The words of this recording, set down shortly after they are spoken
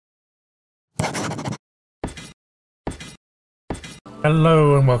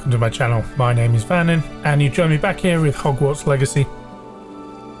Hello and welcome to my channel. My name is Vannin and you join me back here with Hogwarts Legacy.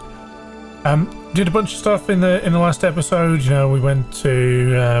 Did a bunch of stuff in the last episode. You know, we went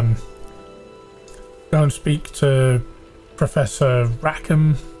to go and speak to Professor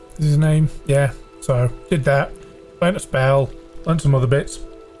Rackham, is his name? Yeah, so did that. Learned a spell, learned some other bits.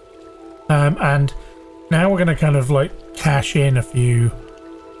 And now we're going to kind of like cash in a few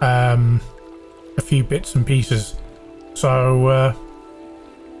bits and pieces. So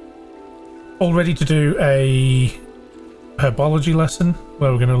all ready to do a herbology lesson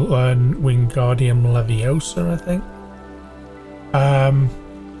where we're going to learn Wingardium Leviosa, I think. I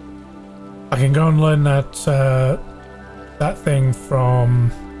can go and learn that thing from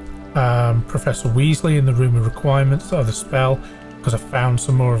Professor Weasley in the Room of Requirements, or the spell, because I found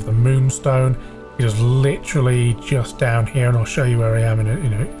some more of the Moonstone. It is literally just down here, and I'll show you where I am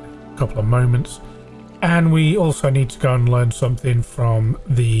in a couple of moments. And we also need to go and learn something from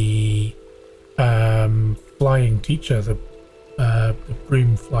the flying teacher, the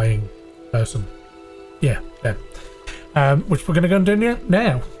broom flying person. Yeah, which we're going to go and do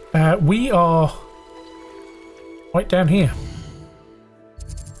now. We are right down here.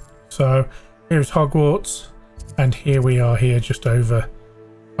 So here's Hogwarts, and here we are here just over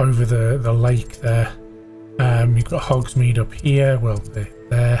the lake there. You've got Hogsmeade up here, well,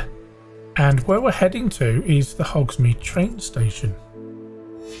 there. And where we're heading to is the Hogsmeade train station.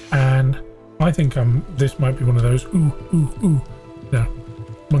 And I think this might be one of those no,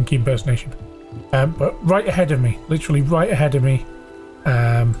 monkey impersonation. But right ahead of me, literally right ahead of me,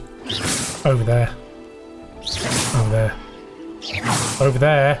 over there,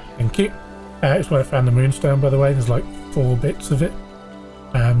 thank you. It's where I found the Moonstone, by the way. There's like 4 bits of it.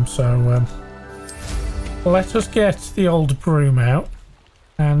 So let us get the old broom out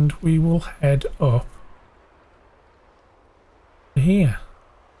and we will head up here.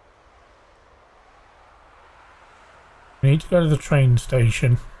 We need to go to the train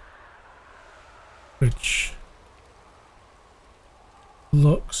station, which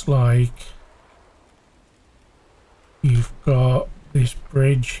looks like you've got this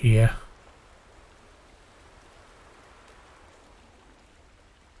bridge here.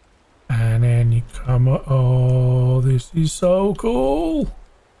 And then you come up. Oh, this is so cool.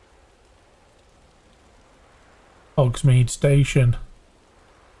 Hogsmeade Station.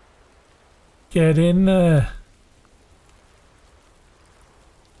 Get in there.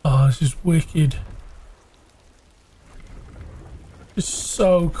 Oh, this is wicked. It's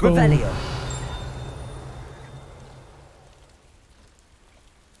so cool. Revelio.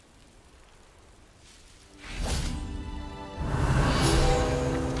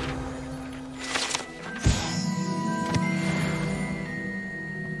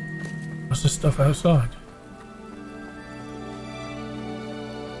 What's the stuff outside?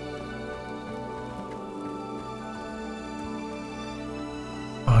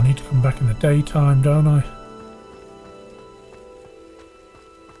 Oh, I need to come back in the daytime, don't I?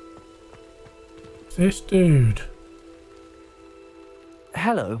 This dude.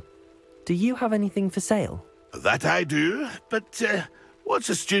 Hello. Do you have anything for sale? That I do, but what's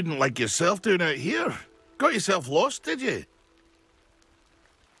a student like yourself doing out here? Got yourself lost, did you?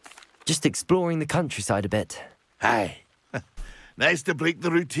 Just exploring the countryside a bit. Aye. Nice to break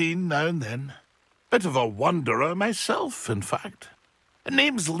the routine now and then. Bit of a wanderer myself, in fact.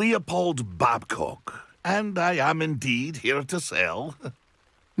 Name's Leopold Babcock, and I am indeed here to sell.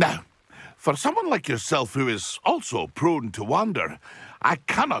 Now, for someone like yourself who is also prone to wander, I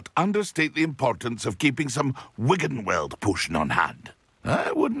cannot understate the importance of keeping some Wiggenweld potion on hand.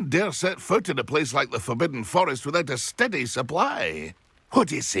 I wouldn't dare set foot in a place like the Forbidden Forest without a steady supply. What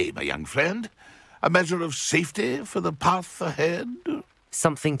do you say, my young friend? A measure of safety for the path ahead?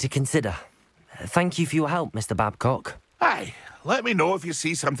 Something to consider. Thank you for your help, Mr. Babcock. Aye, let me know if you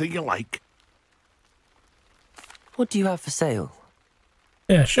see something you like. What do you have for sale?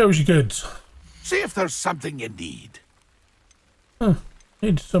 Yeah, shows you goods. See if there's something you need. Huh,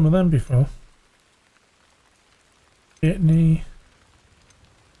 needed some of them before. Any?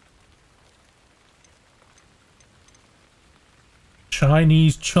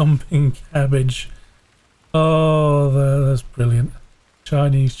 Chinese chomping cabbage. Oh, that's brilliant.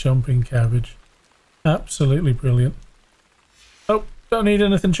 Chinese chomping cabbage. Absolutely brilliant. Oh, don't need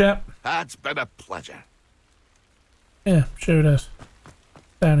anything, chap. That's been a pleasure. Yeah, sure it is.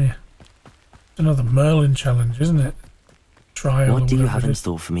 Down here. It's another Merlin challenge, isn't it? Trial. What do you have in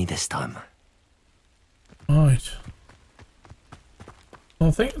store for me this time? Right. Well,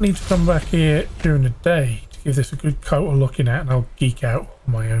 I think I need to come back here during the day to give this a good coat of looking at, and I'll geek out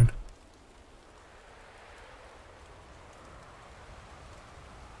on my own.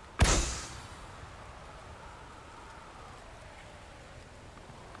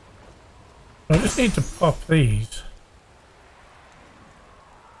 I just need to pop these.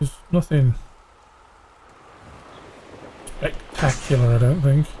 There's nothing spectacular, I don't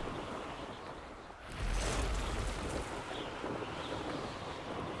think.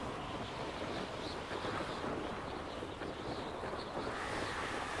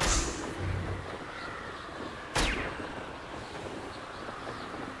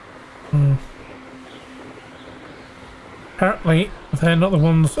 Apparently, they're not the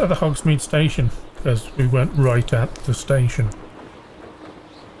ones at the Hogsmeade station, because we went right at the station.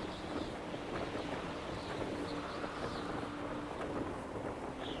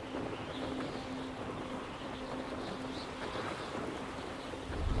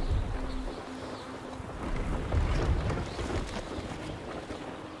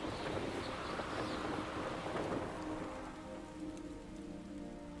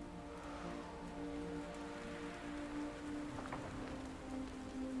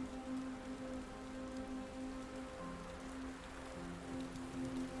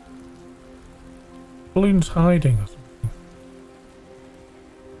 Balloon's hiding or something.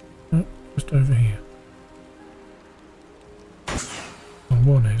 Oh, just over here. Well,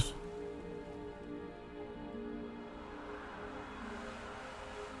 one is.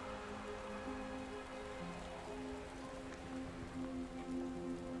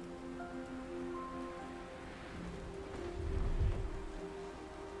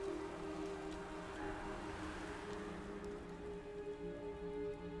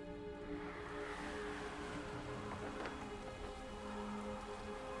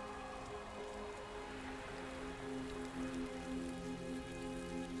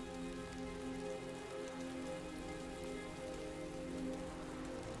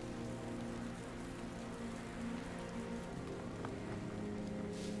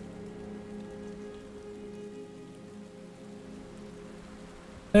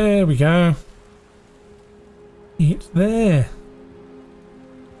 There we go. It's there.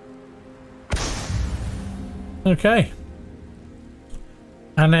 Okay.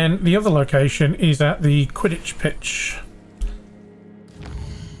 And then the other location is at the Quidditch pitch.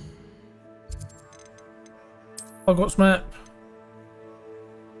 Hogwarts map.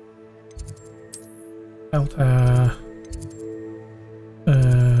 Delta.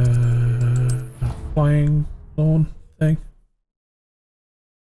 Flying lawn thing.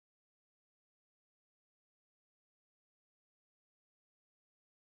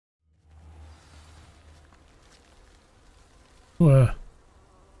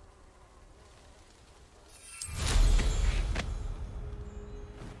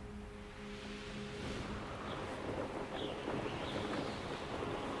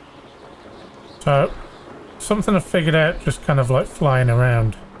 So, something I figured out just kind of like flying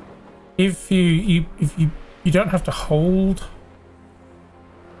around. If you don't have to hold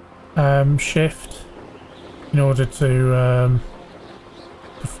shift in order to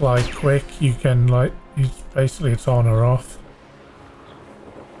fly quick, you can like basically it's on or off.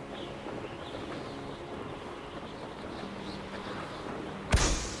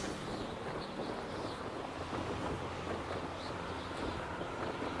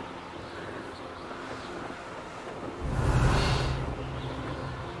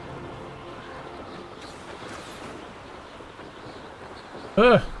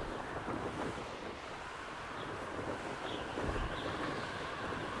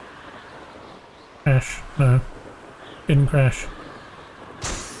 Crash. No. Didn't crash.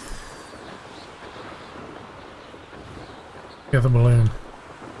 The other balloon.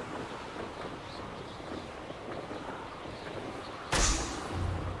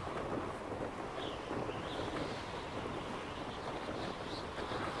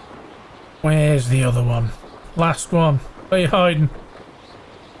 Where's the other one? Last one. Where are you hiding?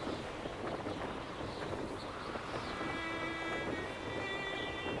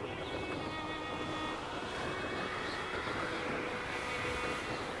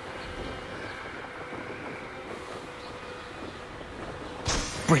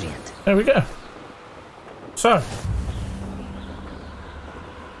 Brilliant. There we go. So,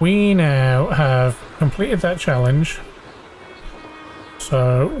 we now have completed that challenge.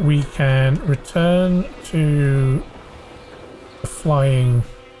 So we can return to the flying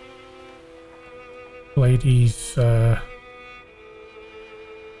lady's her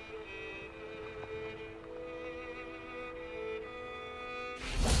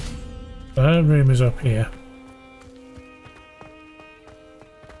room is up here.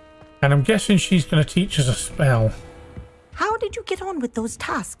 And I'm guessing she's going to teach us a spell. How did you get on with those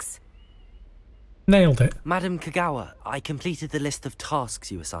tasks? Nailed it. Madam Kagawa, I completed the list of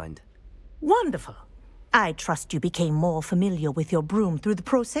tasks you assigned. Wonderful. I trust you became more familiar with your broom through the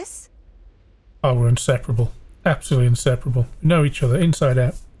process? Oh, we're inseparable. Absolutely inseparable. We know each other inside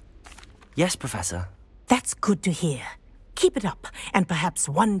out. Yes, Professor. That's good to hear. Keep it up, and perhaps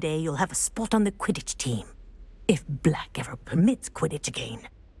one day you'll have a spot on the Quidditch team. If Black ever permits Quidditch again.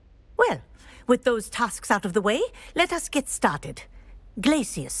 Well, with those tasks out of the way, let us get started.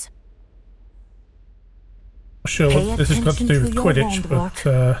 Glacius. Sure, Pay this has got to do attention with to your Quidditch, wand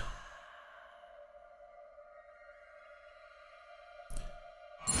but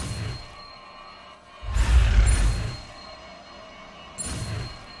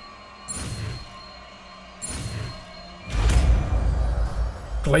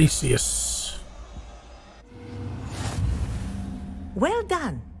Glacius. Well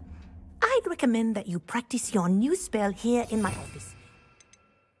done. I'd recommend that you practice your new spell here in my office.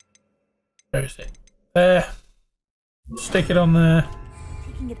 Where is it? There. Stick it on there.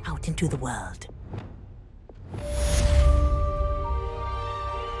 Taking it out into the world.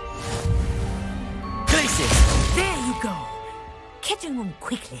 Glacius! There you go. Catching on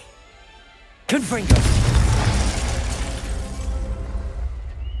quickly. Confringo!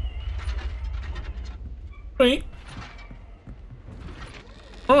 Right.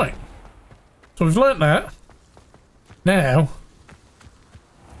 Right. So we've learnt that. Now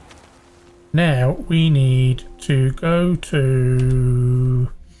we need to go to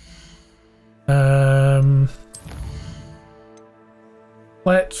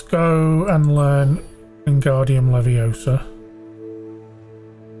let's go and learn Wingardium Leviosa.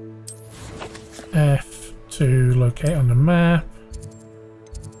 F to locate on the map.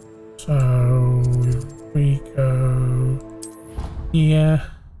 So we go here.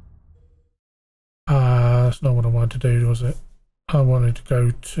 That's not what I wanted to do, was it? I wanted to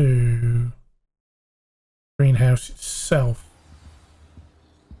go to greenhouse itself.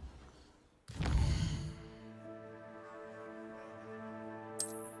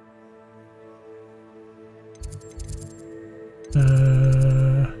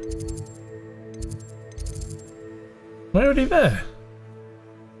 Am I already there?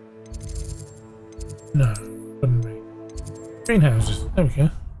 No, wouldn't be. Greenhouses, there we go.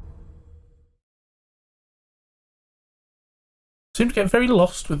 Seem to get very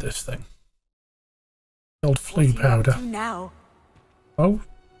lost with this thing. The old flu powder. Now? Oh,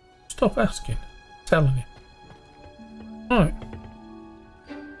 stop asking. Telling you. Right.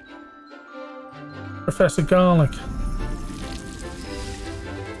 Professor Garlic.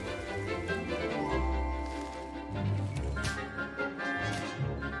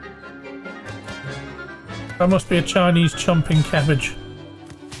 That must be a Chinese chomping cabbage.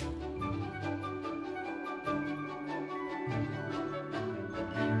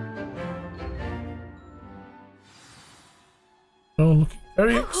 Oh, looking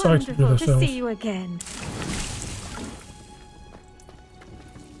very excited with Wonderful to ourselves. see you again.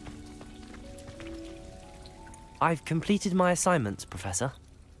 I've completed my assignments, Professor.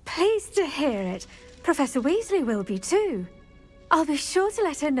 Pleased to hear it. Professor Weasley will be too. I'll be sure to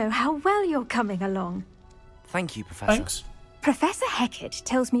let her know how well you're coming along. Thank you, Professor. Thanks. Professor Hecat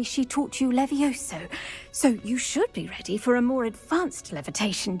tells me she taught you Levioso, so you should be ready for a more advanced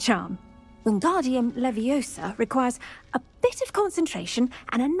levitation charm. Wingardium Leviosa requires a bit of concentration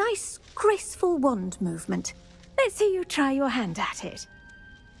and a nice, graceful wand movement. Let's see you try your hand at it.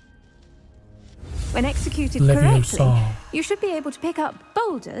 When executed correctly, Leviosa. you should be able to pick up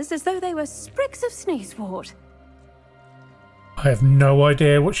boulders as though they were sprigs of sneezewort. I have no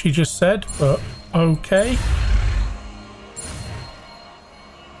idea what she just said, but okay.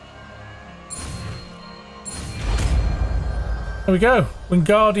 There we go.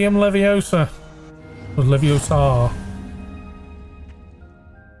 Wingardium Leviosa. Or Leviosa.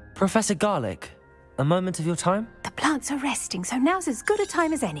 Professor Garlic, a moment of your time? The plants are resting, so now's as good a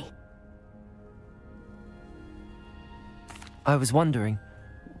time as any. I was wondering,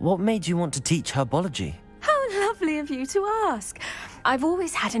 what made you want to teach herbology? How lovely of you to ask. I've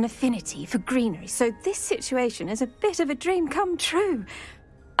always had an affinity for greenery, so this situation is a bit of a dream come true.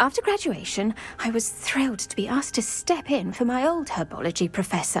 After graduation, I was thrilled to be asked to step in for my old herbology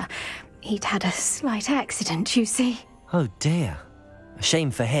professor. He'd had a slight accident, you see. Oh dear. A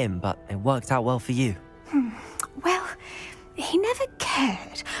shame for him, but it worked out well for you. Well, he never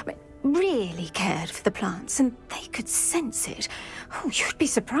cared, really cared for the plants, and they could sense it. Oh, you'd be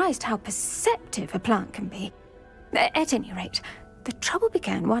surprised how perceptive a plant can be. At any rate, the trouble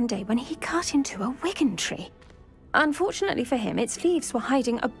began one day when he cut into a Wigan tree. Unfortunately for him, its leaves were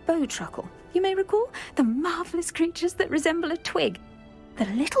hiding a bowtruckle. You may recall the marvellous creatures that resemble a twig. The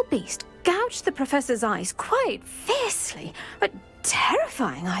little beast gouged the professor's eyes quite fiercely, but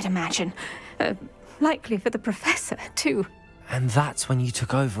terrifying, I'd imagine. Likely for the professor, too. And that's when you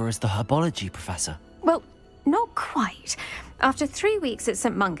took over as the herbology professor? Well, not quite. After 3 weeks at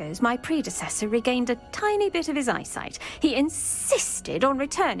St. Mungo's, my predecessor regained a tiny bit of his eyesight. He insisted on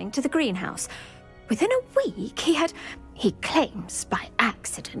returning to the greenhouse. Within a week, he claims by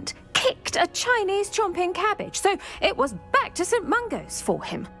accident, kicked a Chinese chomping cabbage, so it was back to St. Mungo's for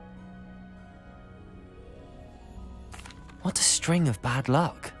him. What a string of bad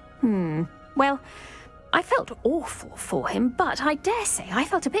luck. Well, I felt awful for him, but I dare say I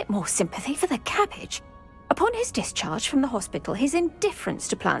felt a bit more sympathy for the cabbage. Upon his discharge from the hospital, his indifference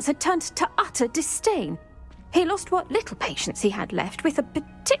to plants had turned to utter disdain. He lost what little patience he had left with a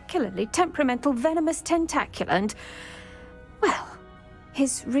particularly temperamental venomous tentacula and, well,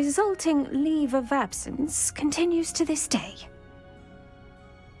 his resulting leave of absence continues to this day.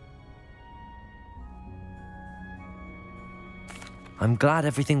 I'm glad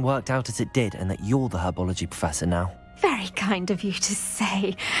everything worked out as it did and that you're the herbology professor now. Very kind of you to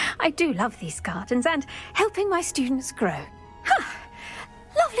say. I do love these gardens and helping my students grow.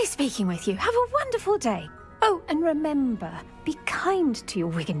 Lovely speaking with you. Have a wonderful day. Oh, and remember, be kind to your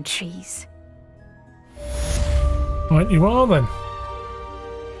Wigan trees. Right, you are then.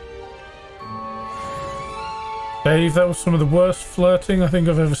 Dave, that was some of the worst flirting I think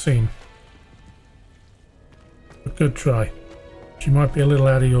I've ever seen. A good try. She might be a little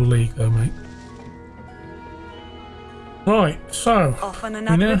out of your league though, mate. Right, so Off on we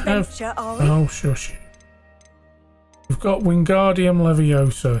another now adventure, have... are we? Oh, shush you. We've got Wingardium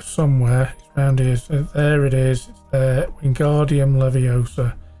Leviosa somewhere. It's around here. So there it is. It's there. Wingardium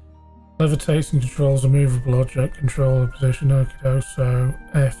Leviosa. Levitates and controls a movable object. Control a position. Okido. So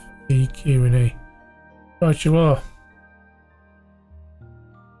F, E, Q, and E. Right, you are.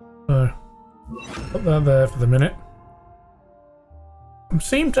 So, put that there for the minute. I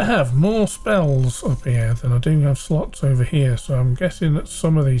seem to have more spells up here than I do have slots over here, so I'm guessing that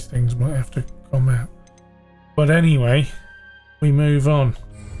some of these things might have to come out. But anyway, we move on.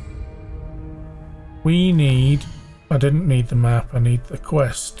 We need... I didn't need the map, I need the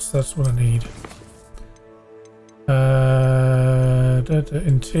quests, that's what I need.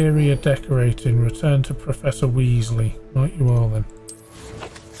 Interior decorating, return to Professor Weasley. Right, you are then.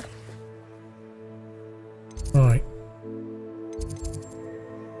 Right.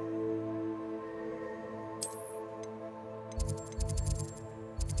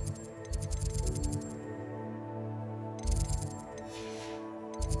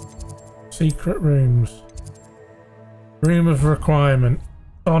 Secret rooms. Room of requirement.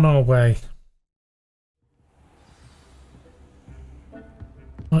 On our way.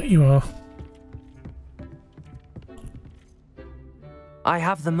 Right, you are. I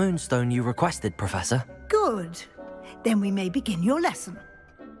have the moonstone you requested, Professor. Good. Then we may begin your lesson.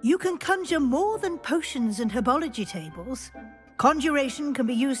 You can conjure more than potions and herbology tables. Conjuration can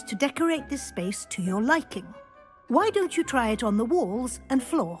be used to decorate this space to your liking. Why don't you try it on the walls and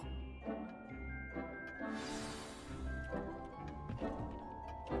floor?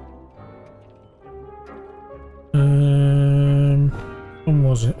 When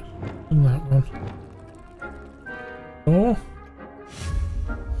was it? In that one. Oh.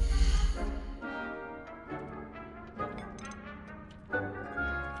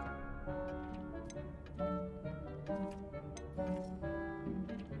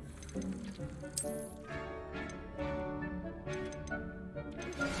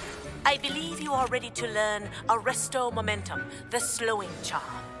 I believe you are ready to learn Arresto Momentum, the slowing charm.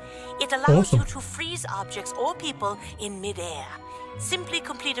 It allows you to freeze objects or people in midair. Simply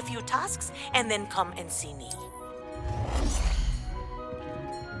complete a few tasks and then come and see me.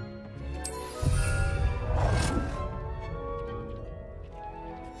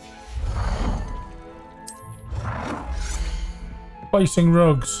 Placing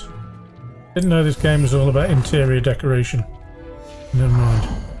rugs. Didn't know this game was all about interior decoration. Never mind.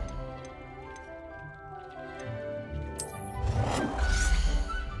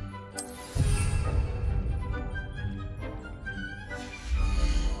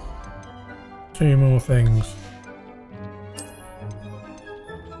 Two more things.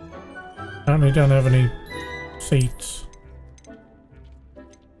 Apparently don't have any seats.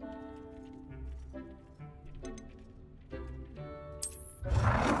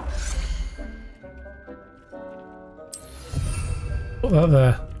 Put that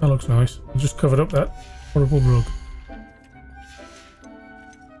there. That looks nice. I just covered up that horrible rug.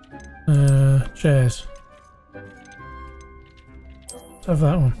 Chairs. Let's have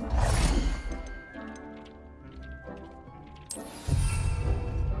that one.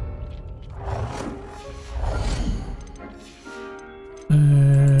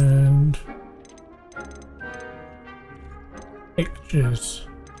 And which is...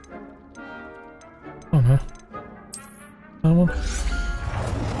 Oh no. That one.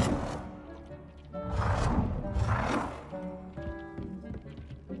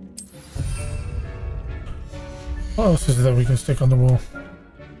 What else is there we can stick on the wall?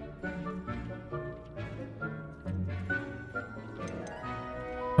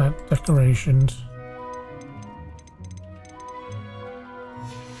 Decorations.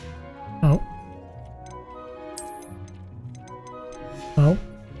 Oh. Oh.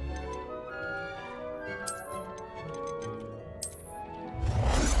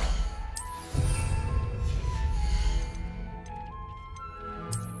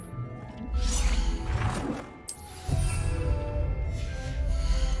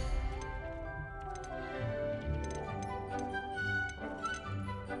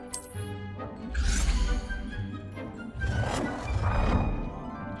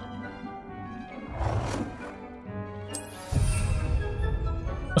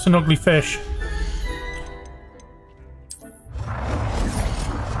 That's an ugly fish.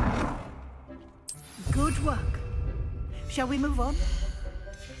 Good work. Shall we move on?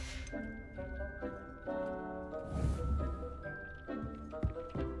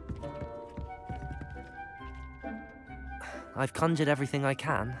 I've conjured everything I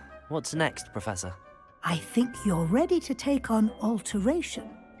can. What's next, Professor? I think you're ready to take on alteration.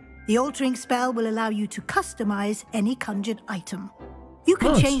 The altering spell will allow you to customize any conjured item. You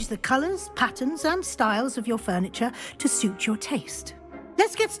can change the colors, patterns, and styles of your furniture to suit your taste.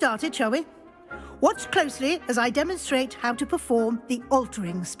 Let's get started, shall we? Watch closely as I demonstrate how to perform the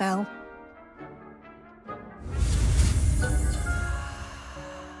altering spell.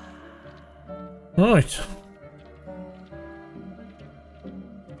 Right.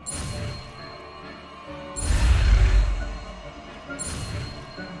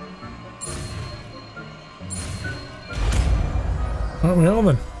 Right, we are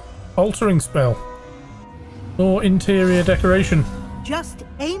then. Altering spell. Or interior decoration. Just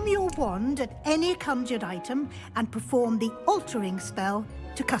aim your wand at any conjured item and perform the altering spell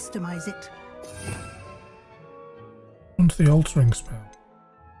to customize it. Onto the altering spell.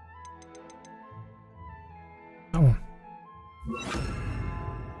 That one.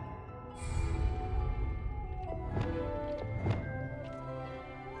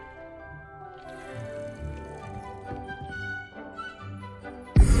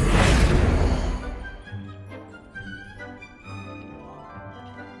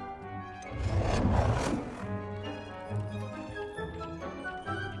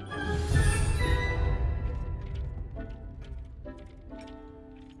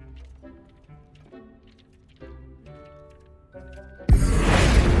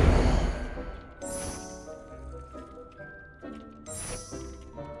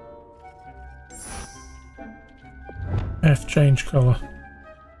 F change colour.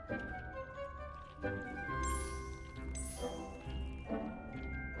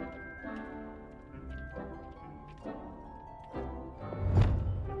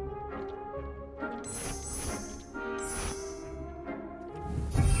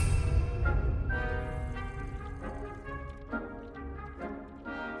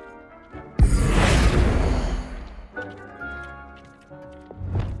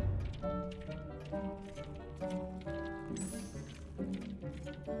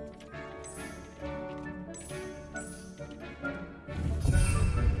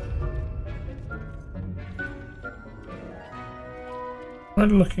 Am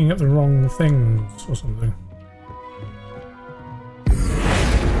I looking at the wrong things or something?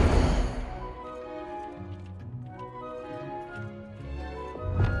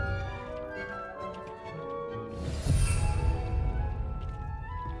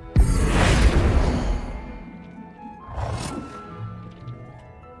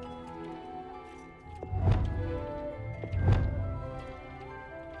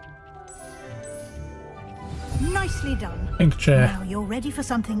 Nicely done. Pink chair. Now you're ready for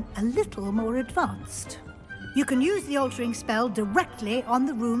something a little more advanced. You can use the altering spell directly on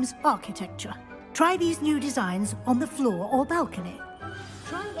the room's architecture. Try these new designs on the floor or balcony.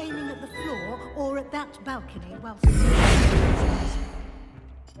 Try aiming at the floor or at that balcony whilst...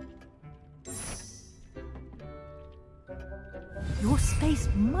 Your space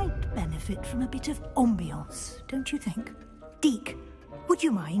might benefit from a bit of ambiance, don't you think? Deke, would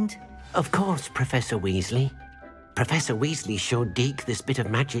you mind? Of course, Professor Weasley. Professor Weasley showed Deke this bit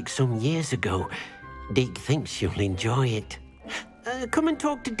of magic some years ago. Deke thinks you'll enjoy it. Come and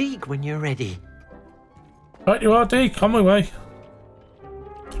talk to Deke when you're ready. Right you are, Deke. On my way.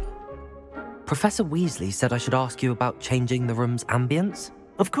 Professor Weasley said I should ask you about changing the room's ambience.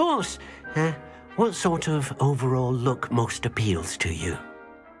 Of course. What sort of overall look most appeals to you?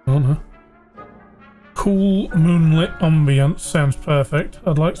 Oh no. Cool moonlit ambience sounds perfect.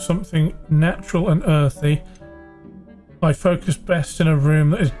 I'd like something natural and earthy. I focus best in a room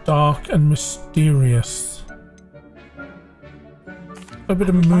that is dark and mysterious. A bit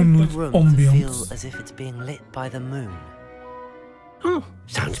of moonlit the room to feel ambience. as if it's being lit by the moon. Oh,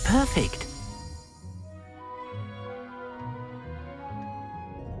 sounds perfect.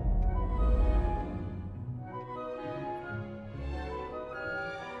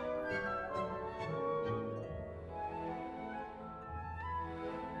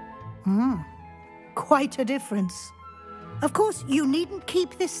 Quite a difference. Of course, you needn't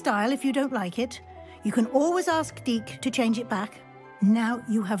keep this style if you don't like it. You can always ask Deke to change it back. Now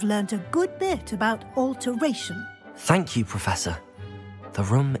you have learnt a good bit about alteration. Thank you, Professor. The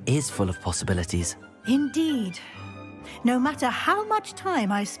room is full of possibilities. Indeed. No matter how much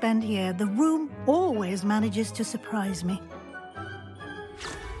time I spend here, the room always manages to surprise me.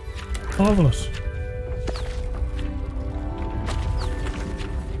 Marvellous.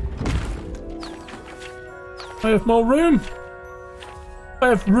 I have more room. I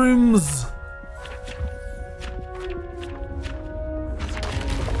have rooms.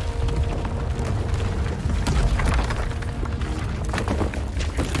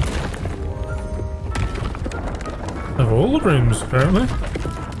 I have all the rooms, apparently.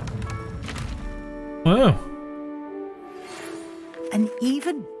 Wow. An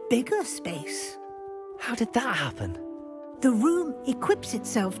even bigger space. How did that happen? The room equips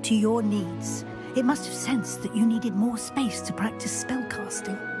itself to your needs. It must have sensed that you needed more space to practice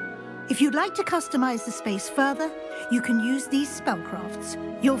spellcasting. If you'd like to customize the space further, you can use these spellcrafts.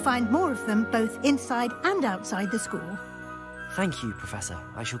 You'll find more of them both inside and outside the school. Thank you, Professor.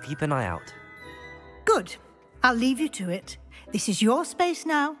 I shall keep an eye out. Good. I'll leave you to it. This is your space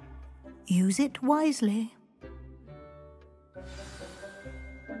now. Use it wisely.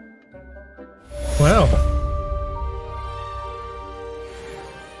 Well.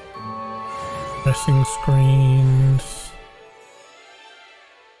 Pressing screens.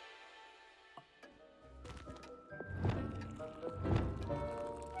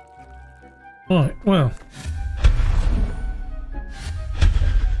 Right, well.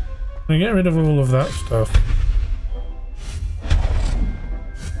 I'm gonna get rid of all of that stuff.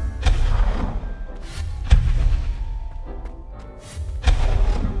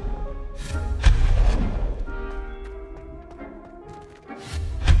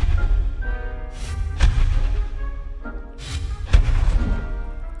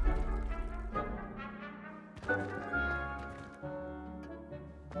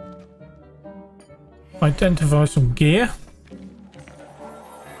 Identify some gear.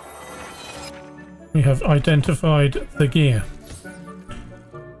 We have identified the gear.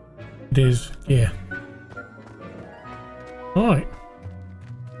 It is gear. Right.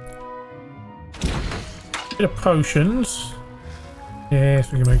 Bit of potions.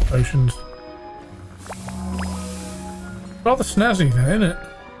 Yes, we can make potions. Rather snazzy though, isn't it?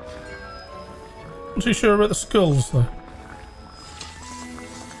 Not too sure about the skulls though.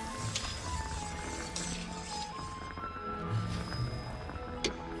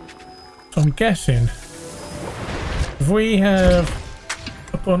 So I'm guessing if we have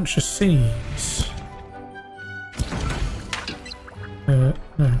a bunch of seeds. No.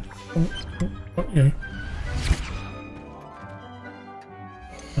 What you?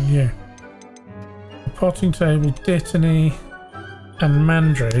 And you. A potting table, dittany, and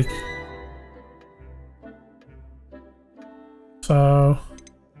mandrake. So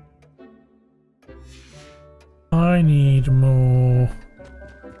I need more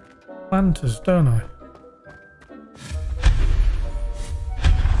planters, don't I?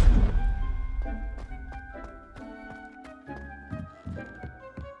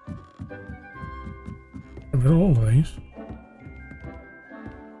 Get rid of all these.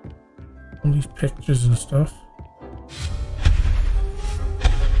 All these pictures and stuff.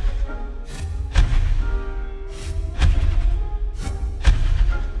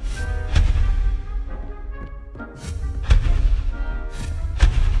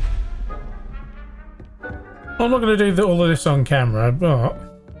 I'm not going to do all of this on camera, but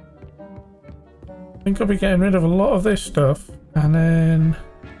I think I'll be getting rid of a lot of this stuff and then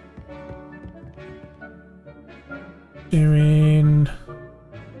doing,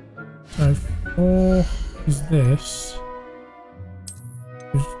 so 4 is this.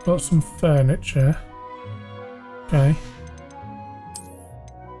 We've got some furniture. Okay.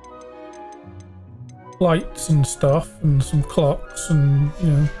 Lights and stuff and some clocks and, you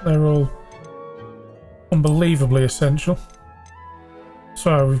know, they're all unbelievably essential.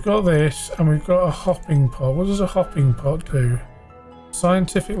 So we've got this, and we've got a hopping pot. What does a hopping pot do?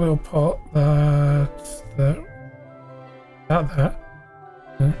 Scientific little pot. That.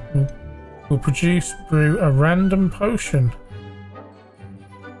 Yeah, we'll brew a random potion.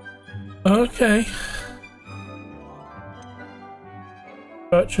 Okay.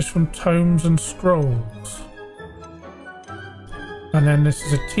 Purchase from tomes and scrolls. And then this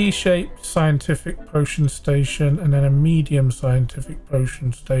is a T-shaped scientific potion station, and then a medium scientific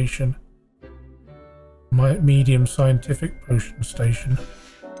potion station. Medium scientific potion station.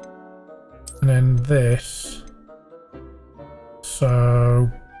 And then this.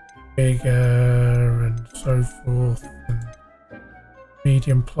 So bigger and so forth. And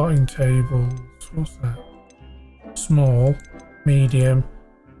medium plotting tables. What's that? Small, medium,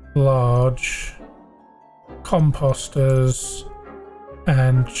 large, composters,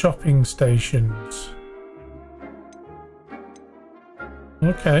 and chopping stations.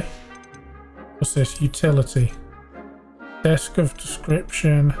 Okay. What's this? Utility. Desk of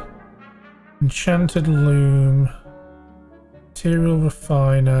description. Enchanted loom. Material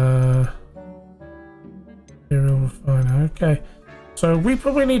refiner. Okay. So we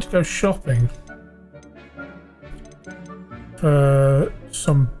probably need to go shopping for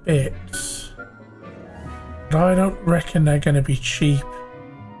some bits. But I don't reckon they're going to be cheap.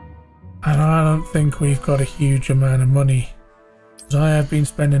 And I don't think we've got a huge amount of money. Because I have been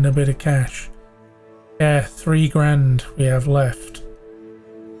spending a bit of cash. Yeah, 3 grand we have left.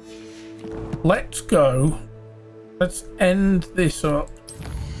 Let's go. Let's end this up.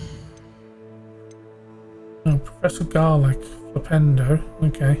 Oh, Professor Garlic. Flipendo.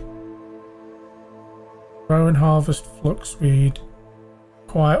 Okay. Grow and harvest fluxweed.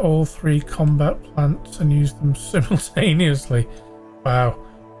 Acquire all 3 combat plants and use them simultaneously. Wow.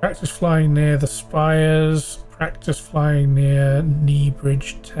 Practice flying near the spires. Practice flying near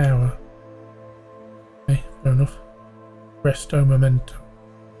Kneebridge Tower. Okay, fair enough. Resto Memento.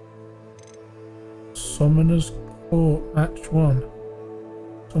 Summoner's Court, match 1.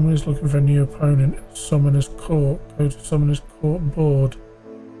 Someone is looking for a new opponent. Summoner's Court. Go to Summoner's Court board.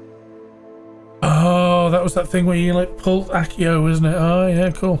 Oh, that was that thing where you like pulled Accio, isn't it? Oh,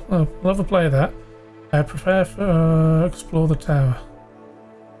 yeah, cool. Oh, I'll have a play of that. Prepare for explore the tower.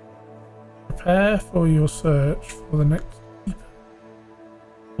 Prepare for your search for the next keeper.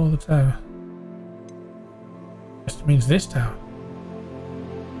 Explore the tower. Guess it means this tower.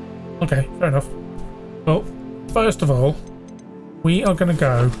 Okay, fair enough. Well, first of all, we are going to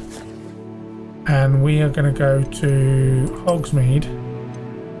go and we are going to go to Hogsmeade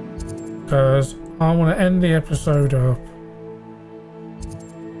because I want to end the episode up.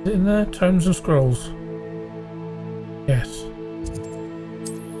 Is it in there? Tomes and Scrolls. Yes.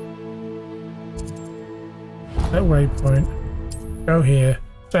 That waypoint. Go here.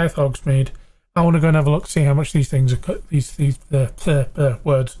 South Hogsmeade. I want to go and have a look, see how much these things are. These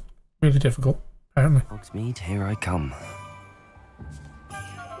words really difficult. Apparently. Hogsmeade, here I come.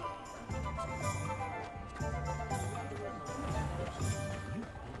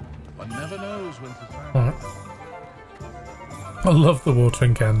 One never knows when to find. Alright. I love the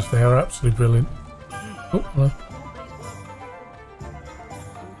watering cans. They are absolutely brilliant. Oh, hello.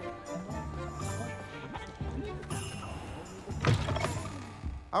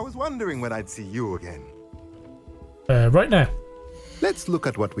 I was wondering when I'd see you again. Right now. Let's look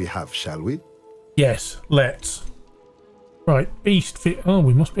at what we have, shall we? Yes, let's. Right, beast fit. Oh,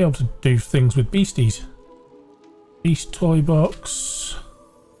 we must be able to do things with beasties. Beast toy box.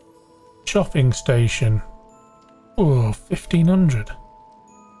 Shopping station. Oh, 1500.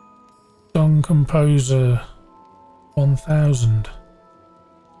 Song composer. 1000.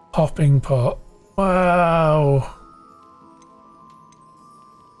 Hopping pot. Wow.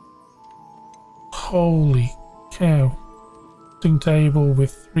 Holy cow. Crafting table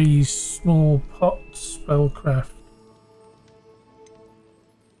with 3 small pots. Spellcraft.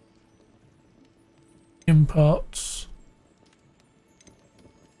 Impots.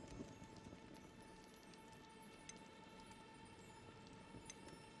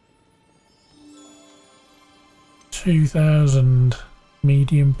 $2,000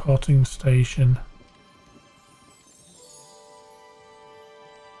 medium potting station.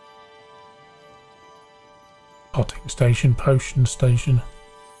 Potting station, potion station.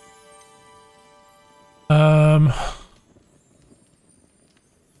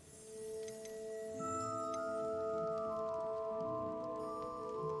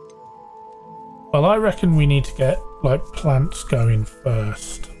 Well, I reckon we need to get like plants going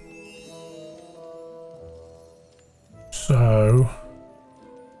first. So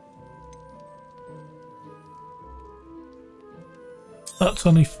That's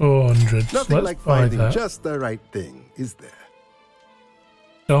only 400. So Nothing let's like buy finding that. just the right thing, is there?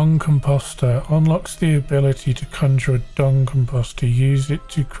 Dung composter unlocks the ability to conjure a dung composter. Use it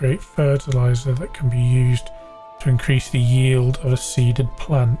to create fertilizer that can be used to increase the yield of a seeded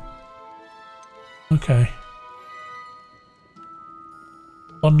plant. Okay.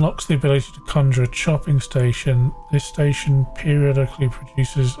 Unlocks the ability to conjure a chopping station. This station periodically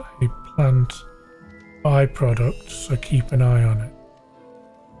produces a plant byproduct, so keep an eye on it.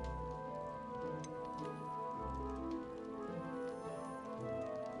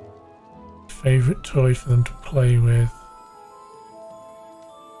 Favorite toy for them to play with.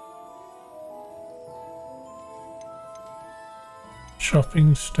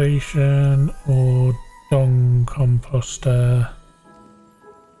 Shopping station or dung composter.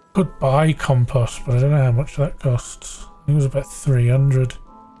 Could buy compost, but I don't know how much that costs. I think it was about 300.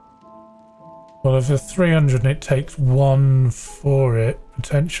 Well, if it's 300 and it takes one for it,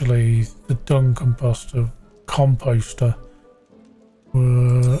 potentially the dung composter.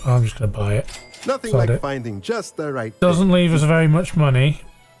 I'm just going to buy it. Nothing like finding just the right Doesn't thing. leave us very much money,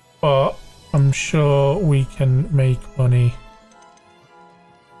 but I'm sure we can make money.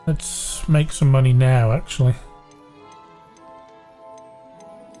 Let's make some money now, actually.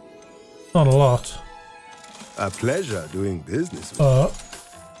 Not a lot. A pleasure doing business with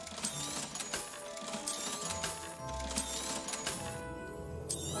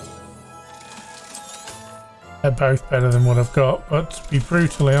But they're both better than what I've got, but to be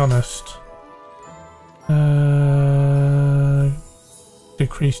brutally honest,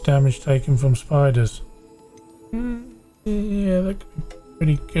 decreased damage taken from spiders. Yeah, that could be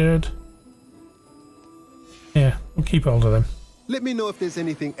pretty good. Yeah, we'll keep hold of them. Let me know if there's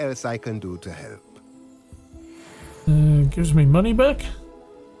anything else I can do to help. Gives me money back.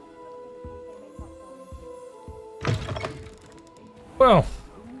 Well,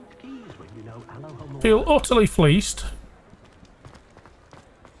 feel utterly fleeced.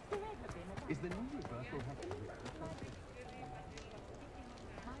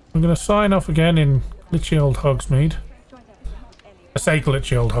 I'm going to sign off again in glitchy old Hogsmeade. I say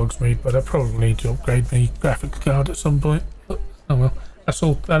glitchy old Hogsmeade, but I probably need to upgrade my graphics card at some point. But, oh well,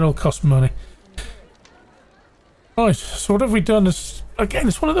 that all costs money. Right, so what have we done? Again,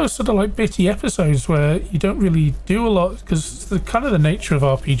 it's one of those sort of like bitty episodes where you don't really do a lot, because the kind of the nature of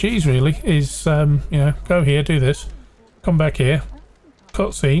RPGs really is, you know, go here, do this, come back here,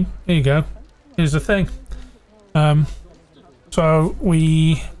 cutscene, here you go, here's the thing. So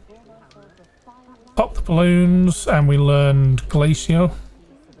we popped the balloons and we learned Glacio.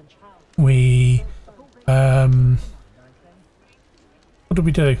 We, what did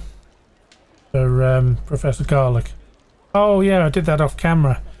we do for Professor Garlic? Oh yeah, I did that off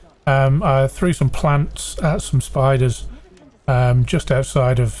camera. I threw some plants at some spiders just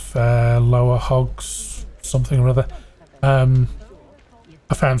outside of Lower Hogs something or other. I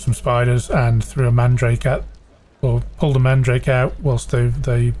found some spiders and threw a mandrake at, or pulled a mandrake out whilst they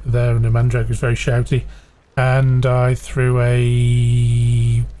were there, and the mandrake was very shouty. And I threw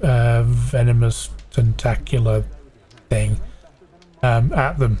a venomous tentacular thing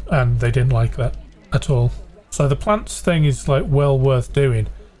at them, and they didn't like that at all. So the plants thing is like well worth doing,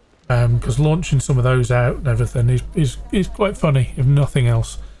 because launching some of those out and everything is quite funny, if nothing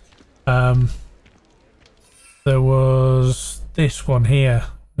else. There was this one here.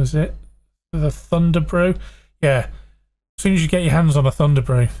 Was it the Thunder Brew? Yeah. As soon as you get your hands on a Thunder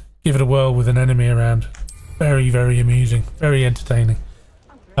Brew, give it a whirl with an enemy around. Very, very amusing. Very entertaining.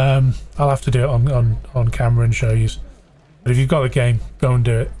 I'll have to do it on camera and show you. But if you've got the game, go and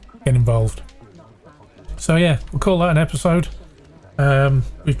do it. Get involved. So yeah, we'll call that an episode.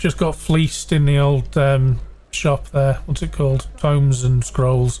 We've just got fleeced in the old shop there. What's it called? Tomes and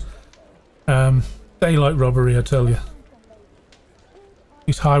Scrolls. Daylight robbery, I tell you.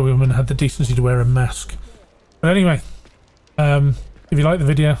 These highwaymen had the decency to wear a mask. But anyway, if you like the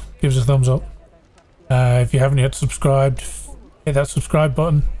video, give us a thumbs up. If you haven't yet subscribed, hit that subscribe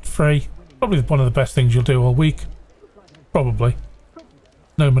button. It's free. Probably one of the best things you'll do all week. Probably.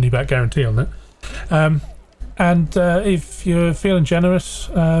 No money back guarantee on that. And if you're feeling generous,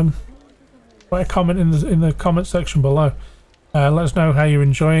 write a comment in the comment section below. Let us know how you're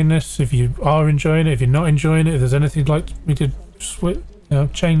enjoying this. If you are enjoying it, if you're not enjoying it, if there's anything you'd like me to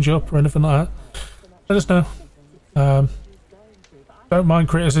change up or anything like that, let us know. Don't mind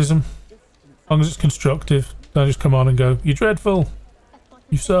criticism, as long as it's constructive. Don't just come on and go, "You're dreadful,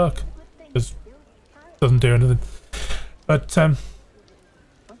 you suck," because it doesn't do anything. But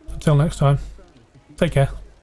until next time, take care.